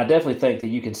think, and I definitely think that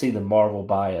you can see the Marvel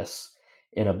bias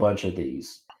in a bunch of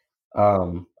these.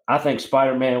 I think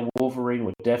Spider-Man, Wolverine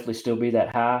would definitely still be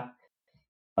that high.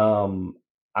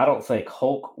 I don't think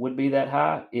Hulk would be that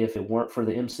high if it weren't for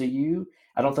the MCU.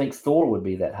 I don't think Thor would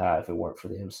be that high if it weren't for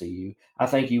the MCU. I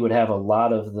think you would have a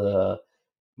lot of the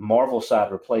Marvel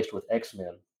side replaced with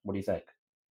X-Men. What do you think?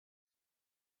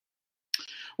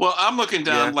 Well, I'm looking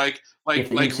down like if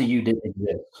the MCU didn't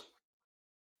exist.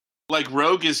 Like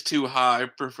Rogue is too high.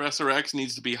 Professor X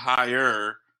needs to be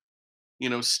higher.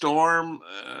 Storm,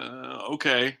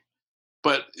 okay,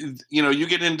 but you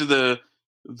get into the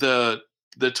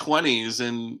 20s,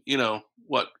 and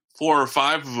 4 or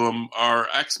 5 of them are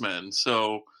X-Men.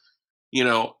 So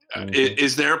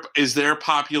is their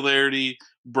popularity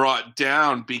brought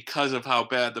down because of how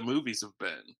bad the movies have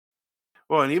been?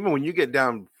 Well, and even when you get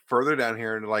down further down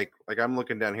here, and like I'm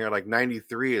looking down here, like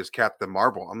 93 is Captain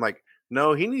Marvel. I'm like,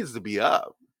 no, he needs to be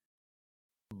up.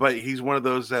 But he's one of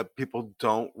those that people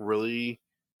don't really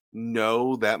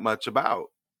know that much about.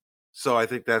 So I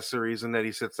think that's the reason that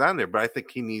he sits down there. But I think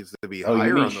he needs to be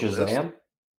higher on the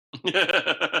list.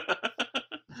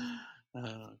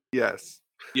 Yes.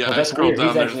 Yeah, well, that's weird.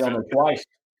 He's actually on there twice.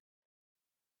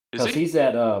 Is he? He's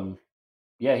at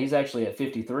he's actually at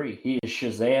 53. He is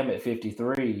Shazam at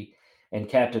 53, and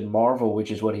Captain Marvel,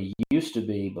 which is what he used to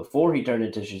be before he turned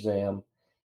into Shazam,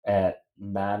 at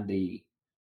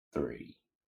 93.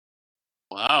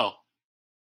 Wow.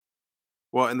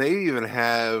 Well, and they even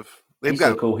have He's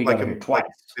so cool. He got on here twice.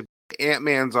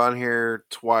 Ant-Man's on here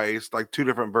twice, like 2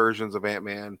 different versions of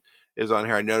Ant-Man is on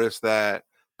here. I noticed that.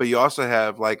 But you also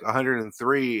have like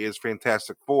 103 is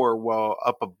Fantastic Four. Well,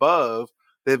 up above,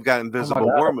 they've got Invisible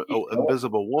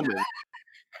Woman.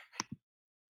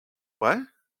 What?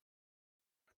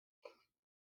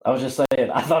 I was just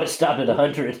saying, I thought it stopped at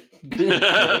 100.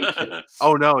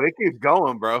 Oh, no, it keeps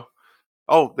going, bro.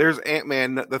 Oh, there's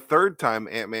Ant-Man. The third time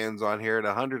Ant-Man's on here at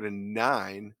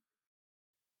 109.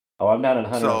 Oh, I'm not at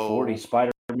 140.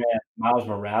 Spider-Man Miles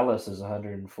Morales is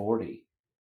 140.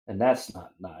 And that's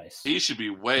not nice. He should be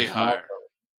way higher.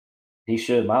 He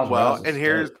should. Miles Morales. And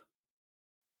here's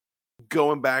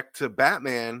going back to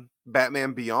Batman.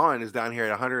 Batman Beyond is down here at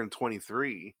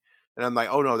 123. And I'm like,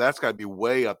 oh no, that's got to be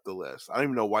way up the list. I don't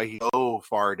even know why he's so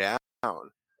far down.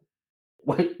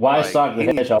 Why is Sonic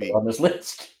the Hedgehog on this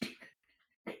list?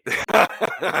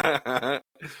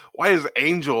 Why is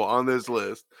Angel on this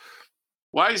list?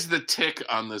 Why is the Tick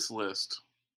on this list?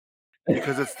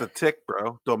 Because it's the Tick,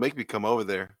 bro. Don't make me come over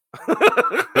there.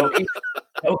 Don't keep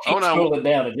scrolling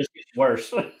down. It just gets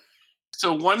worse.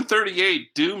 So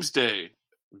 138, Doomsday,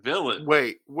 villain.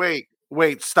 Wait.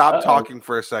 Stop talking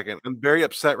for a second. I'm very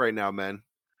upset right now, man.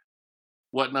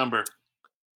 What number?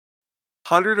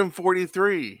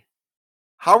 143.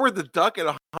 Howard the Duck at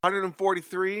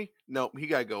 143? Nope, he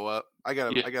gotta go up. I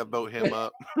gotta vote him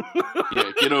up.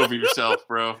 Yeah, get over yourself,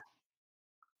 bro.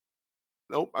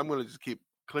 Nope, I'm gonna just keep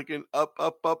clicking up.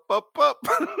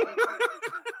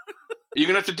 You're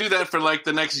gonna have to do that for like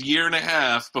the next year and a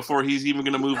half before he's even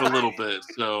gonna move a little bit.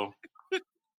 So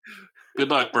good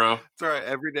luck, bro. It's all right.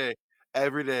 Every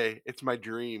day. It's my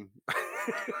dream.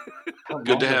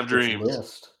 Good to have dreams.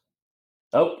 List.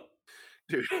 Oh,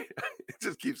 dude, it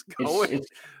just keeps going.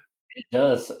 It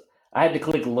does. I had to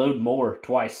click load more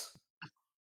twice.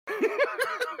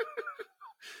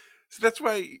 So that's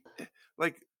why,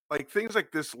 like things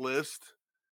like this list,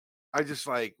 I just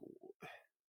like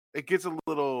it gets a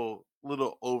little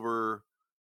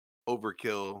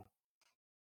overkill.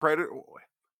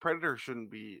 Predator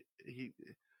shouldn't be.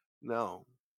 No.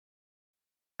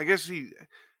 I guess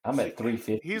I'm at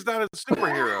 350. He's not a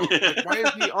superhero. Like, why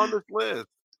is he on this list?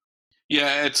 Yeah,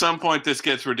 at some point this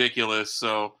gets ridiculous.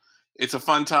 So it's a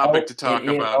fun topic to talk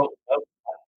about.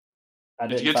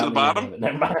 Did you get to the bottom?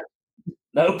 Never mind.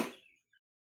 Nope.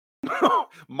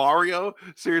 Mario?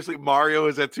 Seriously, Mario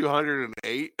is at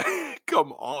 208?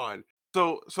 Come on.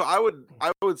 So I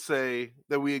would say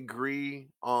that we agree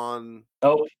on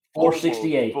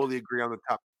 468. Fully agree on the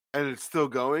top. And it's still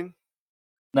going?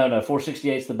 No,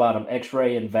 468 is the bottom.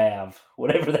 X-Ray and Vav,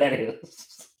 whatever that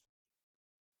is.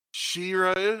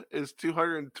 She-Ra is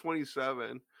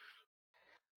 227.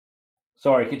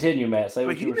 Sorry, continue, Matt. Say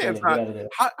what you were saying.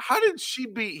 How did she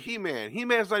beat He-Man?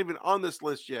 He-Man's not even on this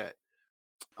list yet.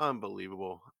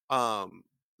 Unbelievable.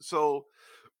 So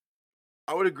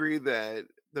I would agree that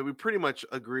we pretty much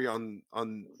agree on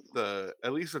the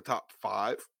at least the top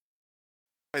 5.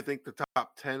 I think the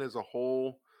top 10 as a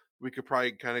whole we could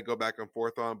probably kind of go back and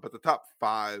forth on, but the top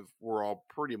 5 we're all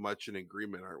pretty much in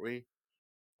agreement, aren't we?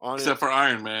 Except for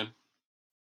Iron Man.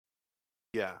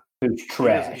 Yeah. Who's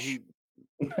trash.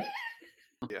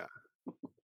 Yeah.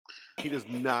 He does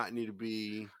not need to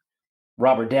be.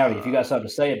 Robert Downey, if you got something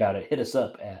to say about it, hit us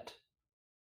up at.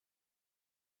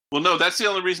 Well, no, that's the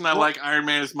only reason I like Iron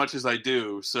Man as much as I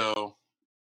do. So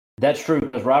that's true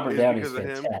because Robert Downey is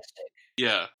fantastic.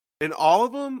 Yeah, in all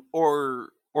of them, or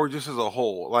just as a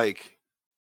whole, like,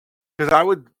 because I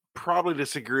would probably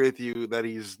disagree with you that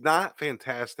he's not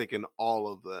fantastic in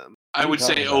all of them. I would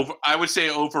say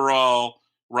overall,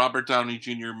 Robert Downey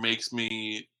Jr. makes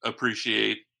me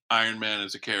appreciate Iron Man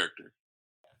as a character.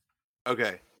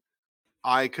 Okay,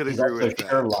 I could agree with that.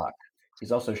 Sherlock.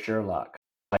 He's also Sherlock.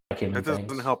 I like him. That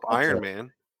doesn't help Iron Man.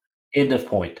 End of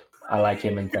point. I like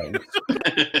him in things.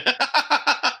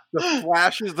 The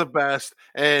Flash is the best,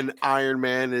 and Iron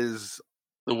Man is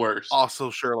the worst. Also,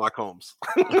 Sherlock Holmes.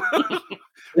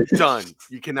 Done.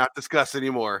 You cannot discuss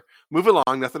anymore. Move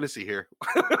along. Nothing to see here.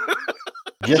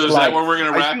 Just So is like, that where we're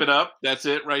going to I wrap think- it up? That's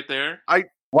it right there?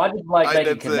 why did like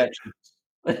making that's it.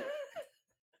 connections?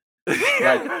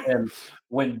 Like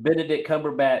when Benedict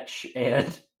Cumberbatch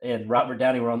and Robert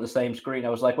Downey were on the same screen, I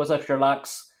was like, "What's up,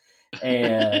 Sherlock's?"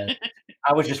 And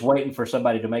I was just waiting for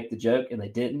somebody to make the joke, and they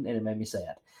didn't, and it made me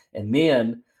sad. And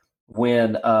then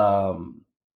when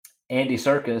Andy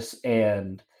Serkis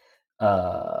and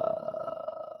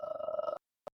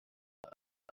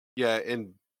Yeah,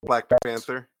 in Black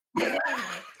Panther.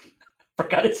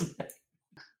 forgot his name.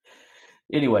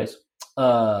 Anyways,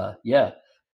 yeah,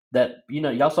 that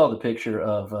y'all saw the picture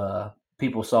of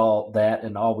people saw that,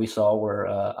 and all we saw were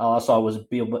all I saw was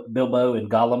Bilbo and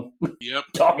Gollum Yep.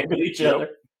 talking to each Yep. other.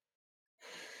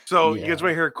 So Yeah. you guys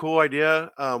want to hear a cool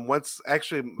idea? Once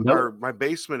actually, Nope. my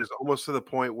basement is almost to the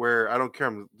point where I don't care.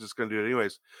 I'm just going to do it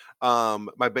anyways.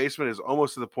 My basement is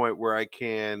almost to the point where I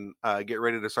can get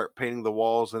ready to start painting the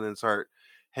walls and then start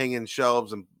hanging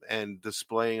shelves and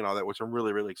displaying and all that, which I'm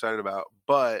really, really excited about.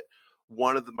 But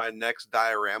one of my next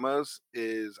dioramas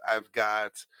is I've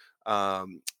got, oh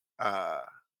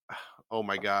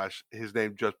my gosh, his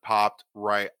name just popped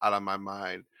right out of my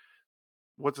mind.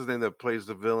 What's his name that plays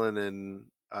the villain in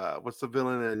what's the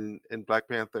villain in Black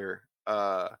Panther?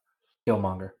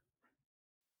 Killmonger.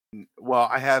 Well,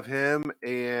 I have him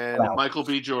and Wow. Michael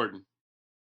B. Jordan.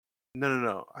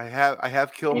 no. I have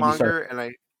Killmonger and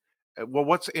I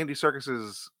what's Andy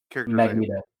Serkis's character name?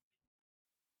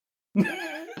 Magneto.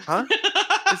 Huh?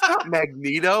 It's not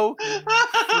Magneto.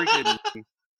 Freaking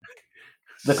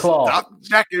The Claw. Stop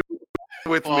checking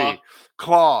with Claw. me.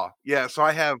 Claw. Yeah, so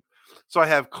I have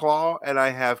Claw and I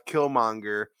have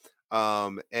Killmonger,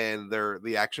 and they're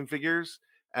the action figures.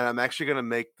 And I'm actually gonna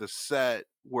make the set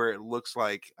where it looks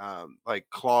like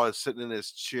Claw is sitting in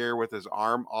his chair with his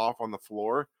arm off on the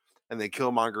floor, and then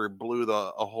Killmonger blew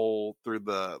a hole through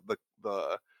blew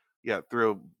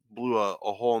a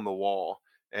hole in the wall,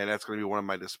 and that's gonna be one of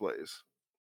my displays.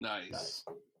 Nice.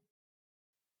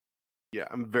 Yeah,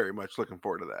 I'm very much looking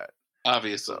forward to that.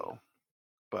 Obviously. So,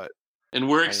 but And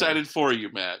we're know. excited for you,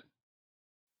 Matt.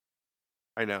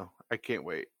 I know. I can't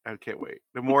wait.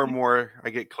 The more and more I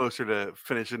get closer to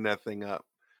finishing that thing up,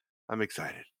 I'm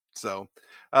excited. So,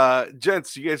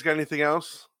 gents, you guys got anything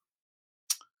else?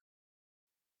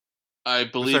 I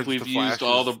believe Besides we've The used Flash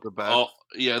all is the best.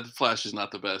 yeah, the Flash is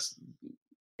not the best.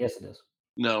 Yes, it is.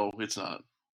 No, it's not.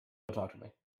 Don't talk to me.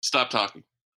 Stop talking.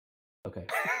 Okay.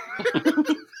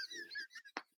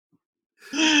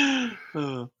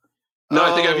 No,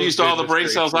 I think I've Oh, used all the goodness brain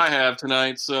cells I gracious. have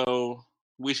tonight, so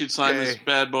we should sign this Yay.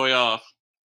 bad boy off.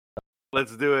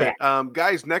 Let's do it.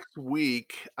 Guys, next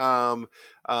week,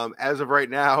 as of right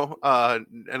now,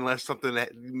 unless something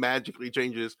that magically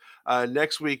changes,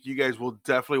 next week you guys will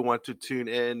definitely want to tune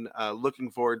in.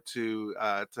 Looking forward to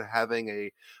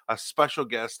having a special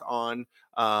guest on.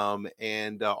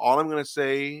 And all I'm going to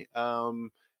say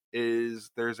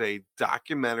is there's a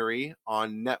documentary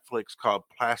on Netflix called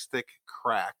Plastic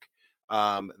Crack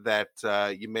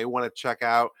that you may want to check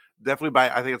out. Definitely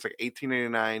I think it's like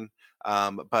 $18.99.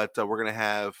 But we're going to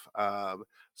have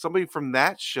somebody from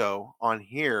that show on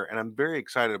here, and I'm very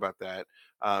excited about that.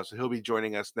 So he'll be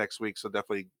joining us next week. So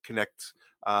definitely connect.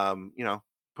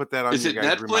 Put that on. Is your it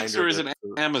guys' Netflix reminder or is it that-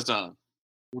 Amazon?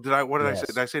 What did I say? Yes.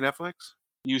 Did I say Netflix?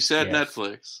 You said Yes.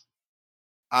 Netflix.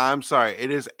 I'm sorry.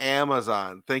 It is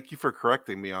Amazon. Thank you for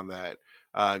correcting me on that.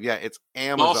 Yeah, it's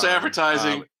Amazon. False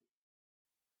advertising.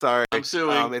 Sorry, I'm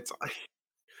suing.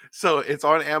 So it's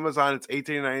on Amazon. It's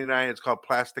 $18.99. It's called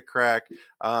Plastic Crack,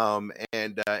 and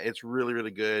it's really,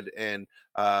 really good. And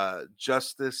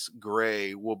Justice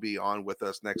Gray will be on with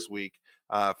us next week.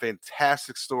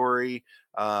 Fantastic story,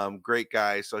 great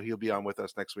guy. So he'll be on with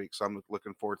us next week. So I'm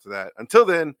looking forward to that. Until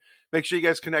then, make sure you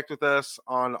guys connect with us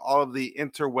on all of the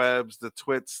interwebs, the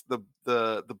twits, the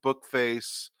book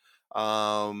face,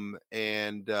 and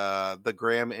the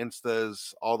Gram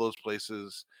Instas, all those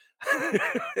places.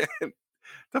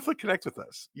 Definitely connect with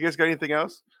us. You guys got anything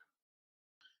else?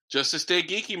 Just to stay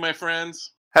geeky, my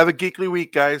friends. Have a geekly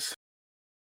week, guys.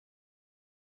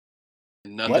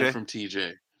 Nothing TJ? from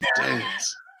TJ. Dang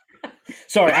it.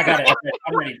 Sorry, I got it.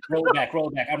 I'm ready. Roll it back.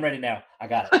 I'm ready now. I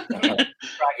got it. Try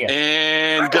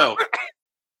again. And go.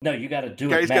 No, you got to do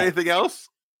You guys it, got Matt. anything else?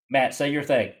 Matt, say your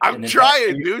thing. I'm And then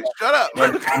trying, Matt, dude. Shut up.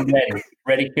 and I'm ready.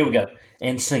 Ready? Here we go.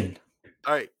 And scene.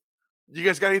 All right. You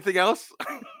guys got anything else?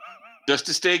 Just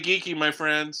to stay geeky, my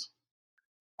friends.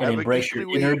 And Have a embrace your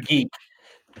geekly inner week. geek.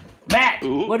 Matt,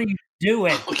 Ooh. what are you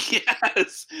doing? Oh,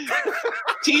 yes.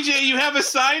 TJ, you have a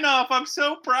sign off. I'm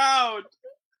so proud.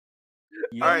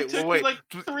 You- All right. It took Well, wait. me like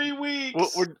 3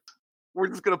 weeks. We're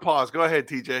just gonna pause. Go ahead,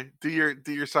 TJ. Do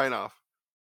your sign off.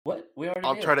 What? We already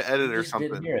I'll did. try to edit You or just didn't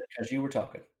something. hear it because you were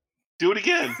talking. Do it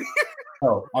again.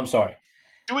 Oh, I'm sorry.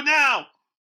 Do it now.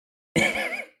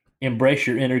 Embrace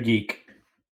your inner geek.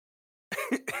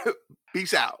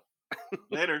 Peace out.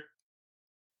 Later.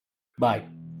 Bye.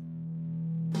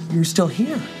 You're still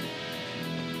here.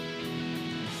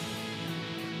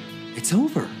 It's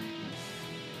over.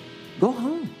 Go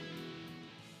home.